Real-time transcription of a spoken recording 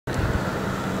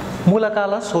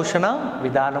మూలకాల శోషణ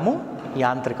విధానము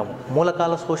యాంత్రికము.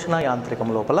 మూలకాల శోషణ యాంత్రికం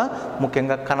లోపల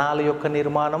ముఖ్యంగా కణాల యొక్క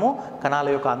నిర్మాణము, కణాల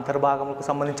యొక్క అంతర్భాగములకు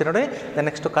సంబంధించినవి,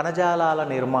 నెక్స్ట్ కణజాలాల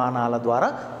నిర్మాణాల ద్వారా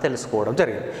తెలుసుకోవడం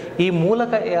జరిగింది. ఈ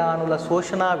మూలక యానుల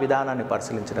శోషణ విధానాన్ని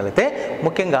పరిశీలించినట్లయితే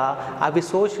ముఖ్యంగా అవి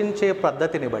శోషించే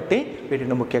పద్ధతిని బట్టి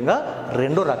వీటిని ముఖ్యంగా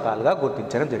రెండు రకాలుగా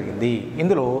గుర్తించడం జరిగింది.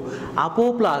 ఇందులో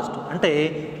అపోప్లాస్ట్ అంటే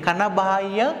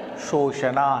కణబాహ్య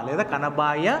శోషణ లేదా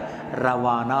కణబాహ్య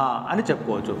రవాణా అని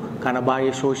చెప్పుకోవచ్చు. కణబాహ్య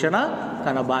శోషణ,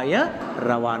 కణబాహ్య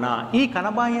రవాణా. ఈ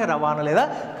కణబాహ్య రవాణా లేదా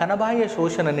కణబాహ్య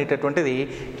శోషణ అనేటటువంటిది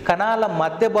కణాల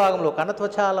మధ్య భాగంలో,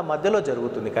 కణత్వచాల మధ్యలో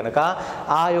జరుగుతుంది కనుక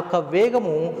ఆ యొక్క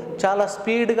వేగము చాలా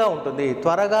స్పీడ్గా ఉంటుంది.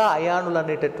 త్వరగా అయానులు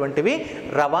అనేటటువంటివి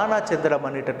రవాణా చెందడం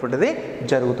అనేటటువంటిది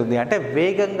జరుగుతుంది. అంటే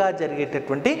వేగంగా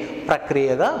జరిగేటటువంటి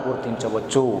ప్రక్రియగా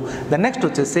గుర్తించవచ్చు. దాని నెక్స్ట్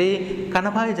వచ్చేసి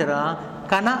కణబాహ్య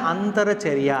కణ అంతర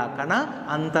చర్య, కణ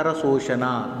అంతర శోషణ,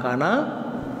 కణ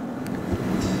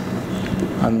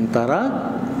అంతర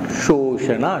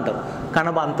శోషణ అంటారు. కణ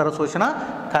అంతర శోషణ,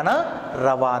 కణ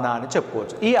రవాణా అని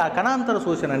చెప్పుకోవచ్చు. ఈ కణ అంతర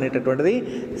శోషణ అనేటటువంటిది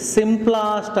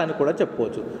సింప్లాస్ట్ అని కూడా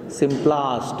చెప్పుకోవచ్చు.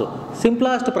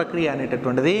 సింప్లాస్ట్ ప్రక్రియ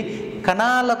అనేటటువంటిది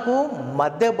కణాలకు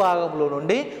మధ్య భాగంలో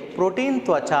నుండి ప్రోటీన్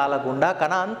త్వచాల గుండా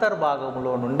కణ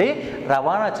అంతర్భాగంలో నుండి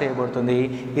రవాణా చేయబడుతుంది.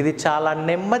 ఇది చాలా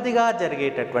నెమ్మదిగా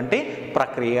జరిగేటటువంటి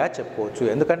ప్రక్రియ చెప్పుకోవచ్చు.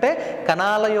 ఎందుకంటే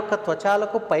కణాల యొక్క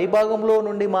త్వచాలకు పైభాగంలో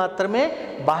నుండి మాత్రమే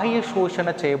బాహ్య శోషణ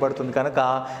చేయబడుతుంది కనుక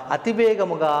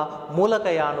అతివేగముగా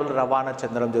మూలకయానులు రవాణా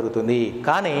చెందడం జరుగుతుంది.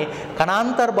 కానీ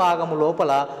కణాంతర్భాగము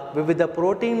లోపల వివిధ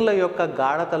ప్రోటీన్ల యొక్క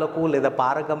గాఢతలకు లేదా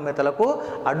పారగమ్యతలకు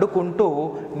అడ్డుకుంటూ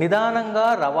నిదానంగా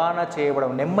రవాణా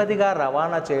చేయడం, నెమ్మదిగా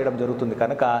రవాణా చేయడం జరుగుతుంది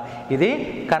కనుక ఇది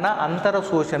కణ అంతర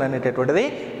శోషణ అనేటటువంటిది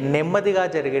నెమ్మదిగా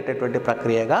జరిగేటటువంటి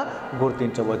ప్రక్రియగా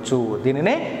గుర్తించవచ్చు.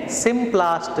 దీనినే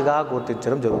సింప్లాస్ట్గా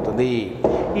గుర్తించడం జరుగుతుంది.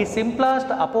 ఈ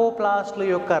సింప్లాస్ట్ అపోప్లాస్ట్ల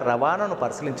యొక్క రవాణాను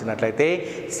పరిశీలించినట్లయితే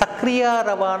సక్రియ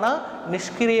రవాణా,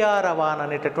 నిష్క్రియ రవాణా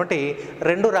అనేటటువంటి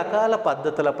రెండు రకాల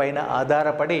పద్ధతులపైన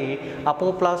ఆధారపడి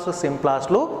అపోప్లాస్ట్,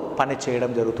 సింప్లాస్ట్లు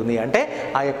పనిచేయడం జరుగుతుంది. అంటే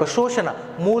ఆ యొక్క శోషణ,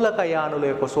 మూలకయానుల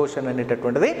యొక్క శోషణ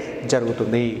అనేటటువంటిది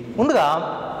జరుగుతుంది. ముందుగా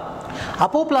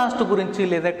అపోప్లాస్ట్ గురించి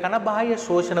లేదా కణబాహ్య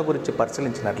శోషణ గురించి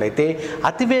పరిశీలించినట్లయితే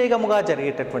అతివేగముగా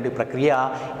జరిగేటటువంటి ప్రక్రియ,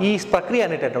 ఈ ప్రక్రియ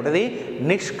అనేటటువంటిది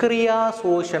నిష్క్రియ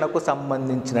శోషణకు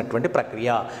సంబంధించినటువంటి ప్రక్రియ.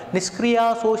 నిష్క్రియ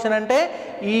శోషణ అంటే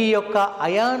ఈ యొక్క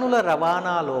అయానుల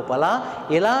రవాణా లోపల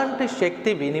ఎలాంటి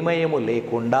శక్తి వినిమయము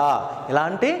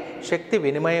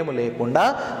లేకుండా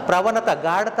ప్రవణత,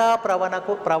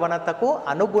 ప్రవణతకు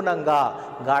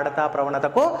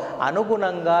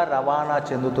అనుగుణంగా రవాణా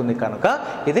చెందుతుంది కనుక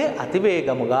ఇది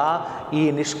అతివేగముగా ఈ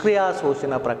నిష్క్రియ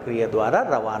శోషణ ప్రక్రియ ద్వారా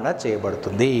రవాణా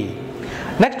చేయబడుతుంది.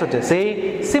 నెక్స్ట్ వచ్చేసి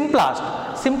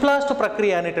సింప్లాస్ట్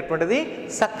ప్రక్రియ అనేటటువంటిది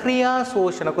సక్రియ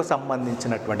శోషణకు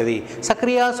సంబంధించినటువంటిది.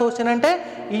 సక్రియ శోషణ అంటే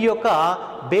ఈ యొక్క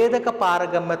భేదక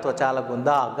పారగమ్య త్వచాల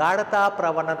గుండా గాఢతా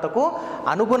ప్రవణతకు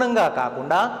అనుగుణంగా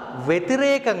కాకుండా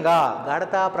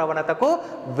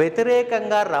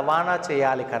వ్యతిరేకంగా రవాణా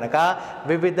చేయాలి కనుక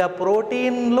వివిధ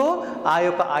ప్రోటీన్లు ఆ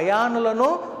యొక్క అయానులను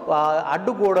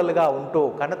అడ్డుగోడలుగా ఉంటూ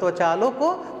కణత్వచాలకు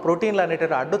ప్రోటీన్లు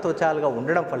అనేటువంటి అడ్డు త్వచాలుగా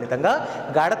ఉండడం ఫలితంగా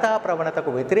గాఢతా ప్రవణతకు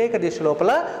వ్యతిరేక దిశ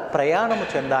లోపల ప్రయాణము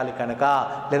చెందాలి కనుక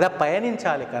లేదా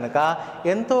పయనించాలి కనుక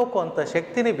ఎంతో కొంత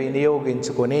శక్తిని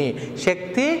వినియోగించుకొని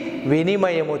శక్తి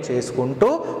వినిమయము చేసుకుంటూ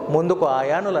ముందుకు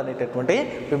అయానులు అనేటటువంటి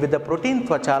వివిధ ప్రోటీన్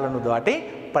త్వచాలను దాటి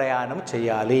ప్రయాణం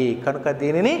చేయాలి కనుక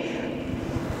దీనిని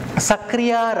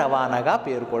సక్రియ రవాణాగా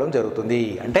పేర్కోవడం జరుగుతుంది.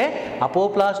 అంటే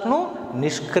అపోప్లాస్ట్ను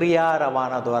నిష్క్రియ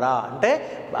రవాణా ద్వారా, అంటే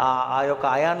ఆ యొక్క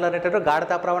అయాన్లు అనేటటువంటి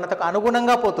గాఢతా ప్రవణతకు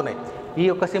అనుగుణంగా పోతున్నాయి. ఈ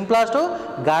యొక్క సింప్లాస్ట్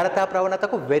గాఢతా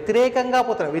ప్రవణతకు వ్యతిరేకంగా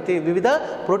పోతున్నాయి, వివిధ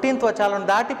ప్రోటీన్ త్వచాలను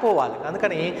దాటిపోవాలి.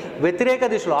 అందుకని వ్యతిరేక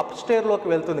దిశలో అప్స్టేర్లోకి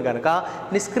వెళ్తుంది కనుక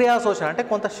నిష్క్రియ శోషణ అంటే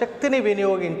కొంత శక్తిని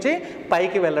వినియోగించి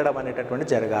పైకి వెళ్ళడం అనేటటువంటి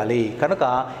జరగాలి. కనుక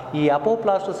ఈ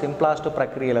అపోప్లాస్ట్, సింప్లాస్ట్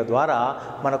ప్రక్రియల ద్వారా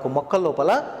మనకు మొక్కల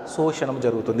లోపల శోషణం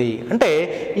జరుగుతుంది. అంటే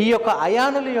ఈ యొక్క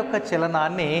అయానుల యొక్క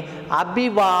చలనాన్ని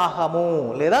అభివాహము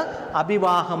లేదా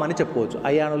అభివాహం అని చెప్పుకోవచ్చు.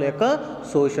 అయానుల యొక్క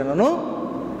శోషణను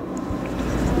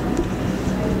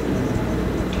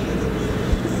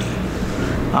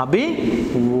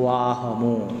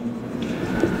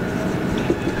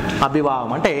అభివాహం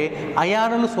అంటే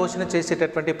అయానులు శోషణ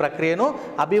చేసేటటువంటి ప్రక్రియను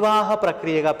అభివాహ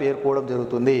ప్రక్రియగా పేర్కోవడం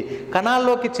జరుగుతుంది.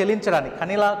 కణాల్లోకి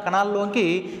చెల్లించడానికి,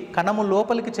 కణము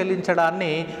లోపలికి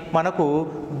చెల్లించడాన్ని మనకు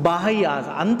బాహ్య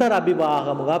అంతర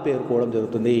అభివాహముగా పేర్కోవడం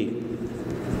జరుగుతుంది.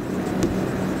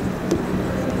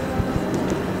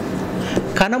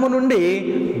 కణము నుండి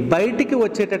బయటికి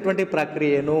వచ్చేటటువంటి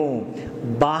ప్రక్రియను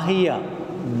బాహ్య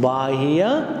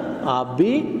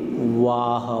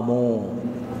అభివాహము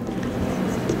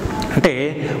అంటే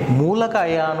మూలక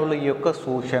అయానుల యొక్క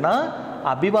శోషణ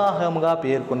అభివాహముగా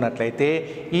పేర్కొన్నట్లయితే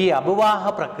ఈ అభివాహ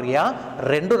ప్రక్రియ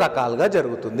రెండు రకాలుగా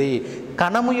జరుగుతుంది.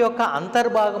 కణము యొక్క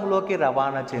అంతర్భాగంలోకి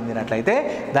రవాణా చెందినట్లయితే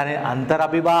దాని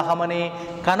అంతరభివాహమని,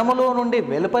 కణములో నుండి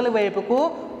వెలుపలి వైపుకు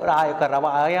ఆ యొక్క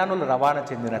అయానులు రవాణా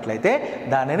చెందినట్లయితే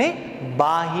దానిని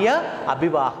బాహ్య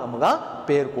అభివాహముగా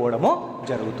పేర్కోవడము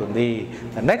జరుగుతుంది.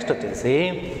 నెక్స్ట్ వచ్చేసి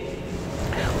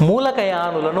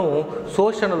మూలకయానులను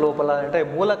శోషణ లోపల అంటే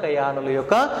మూలకయానుల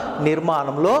యొక్క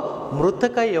నిర్మాణంలో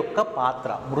మృతిక యొక్క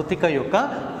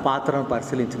పాత్రను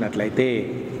పరిశీలించినట్లయితే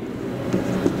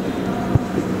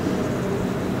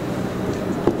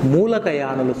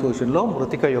మూలకయానుల శోషణలో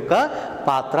మృతిక యొక్క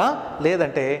పాత్ర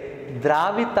లేదంటే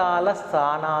ద్రావితాల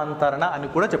స్థానాంతరణ అని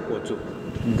కూడా చెప్పుకోవచ్చు.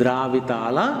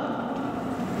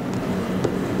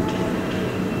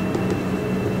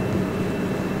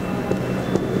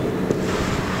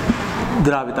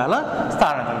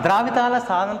 ద్రావితాల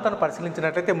స్థానాంతరణ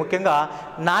పరిశీలించినట్లయితే ముఖ్యంగా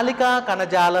నాళికా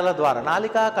కణజాలాల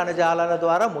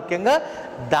ద్వారా ముఖ్యంగా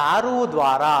దారువు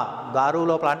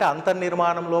లోపల అంటే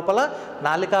అంతర్నిర్మాణం లోపల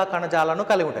నాళికా కణజాలను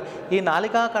కలిగి ఉంటాయి. ఈ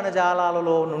నాళికా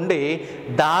కణజాలాలలో నుండి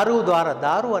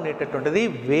దారు అనేటటువంటిది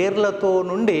వేర్లతో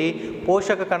నుండి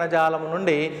పోషక కణజాలం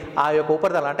నుండి ఆ యొక్క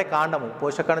ఉపరితలం అంటే కాండము,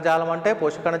 పోషక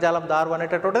కణజాలం దారు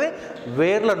అనేటటువంటిది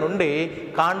వేర్ల నుండి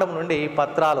కాండం నుండి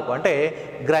పత్రాలకు అంటే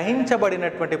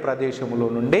గ్రహించబడినటువంటి ప్రదేశములో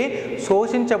నుండి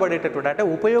శోషించబడేటటువంటి అంటే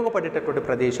ఉపయోగపడేటటువంటి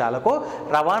ప్రదేశాలకు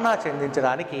రవాణా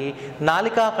చెందించడానికి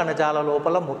నాళికా కణజాల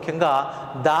లోపల ముఖ్యంగా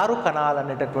దారు కణాలు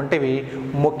అనేటటువంటివి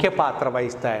ముఖ్య పాత్ర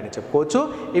వహిస్తాయని చెప్పుకోవచ్చు.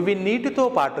 ఇవి నీటితో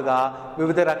పాటుగా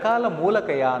వివిధ రకాల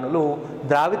మూలకయానులు,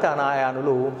 ద్రావిత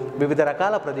అనాయానులు వివిధ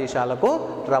రకాల ప్రదేశాలకు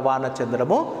రవాణా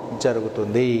చెందడము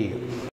జరుగుతుంది.